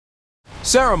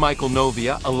Sarah Michael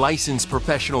Novia, a licensed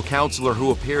professional counselor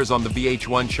who appears on the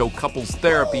VH1 show Couples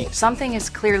Therapy. Something is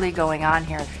clearly going on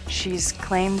here. She's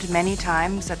claimed many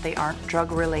times that they aren't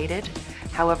drug-related.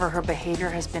 However, her behavior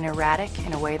has been erratic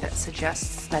in a way that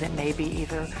suggests that it may be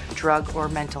either drug or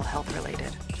mental health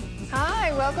related.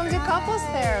 Hi, welcome to Couples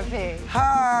Therapy.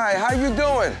 Hi, how you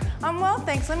doing? I'm well,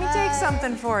 thanks. Let me take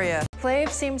something for you. Flav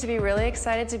seemed to be really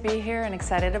excited to be here and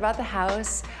excited about the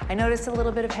house. I noticed a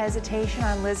little bit of hesitation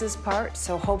on Liz's part,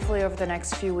 so hopefully over the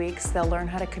next few weeks they'll learn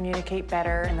how to communicate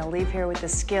better and they'll leave here with the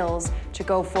skills to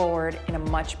go forward in a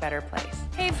much better place.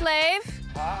 Hey, Flav.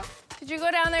 Huh? Did you go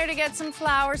down there to get some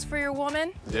flowers for your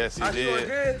woman? Yes, he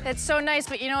did. It's so nice,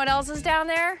 but you know what else is down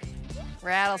there?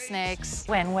 Rattlesnakes.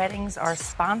 When weddings are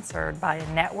sponsored by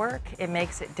a network, it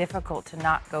makes it difficult to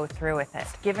not go through with it.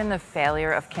 Given the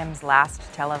failure of Kim's last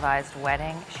televised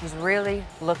wedding, she's really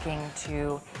looking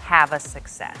to have a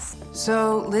success.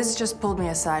 So Liz just pulled me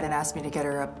aside and asked me to get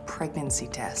her a pregnancy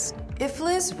test. If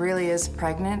Liz really is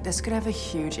pregnant, this could have a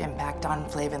huge impact on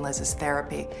Flav and Liz's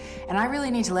therapy. And I really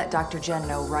need to let Dr. Jen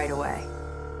know right away.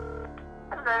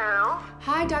 Hello?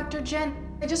 Hi, Dr. Jen.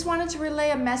 I just wanted to relay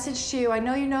a message to you. I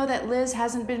know you know that Liz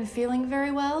hasn't been feeling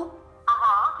very well.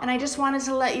 Uh-huh. And I just wanted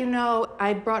to let you know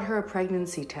I brought her a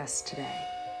pregnancy test today.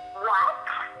 What?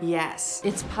 Yes.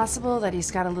 It's possible that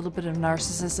he's got a little bit of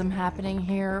narcissism happening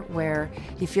here where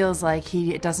he feels like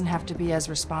he doesn't have to be as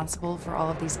responsible for all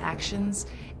of these actions,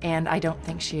 and I don't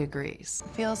think she agrees.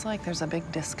 Feels like there's a big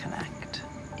disconnect.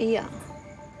 Yeah.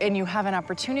 And you have an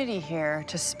opportunity here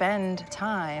to spend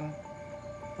time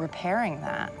repairing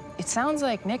that. It sounds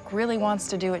like Nick really wants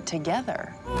to do it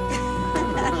together.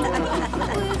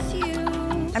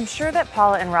 I'm sure that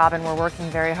Paula and Robin were working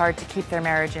very hard to keep their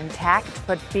marriage intact,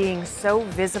 but being so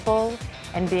visible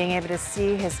and being able to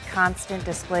see his constant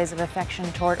displays of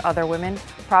affection toward other women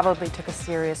probably took a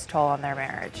serious toll on their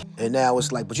marriage. And now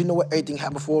it's like, but you know what? Everything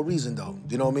happened for a reason, though.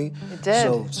 You know what I mean? It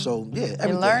did. So yeah, everything.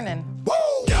 You're learning. Woo!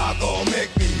 Y'all gonna make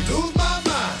me lose.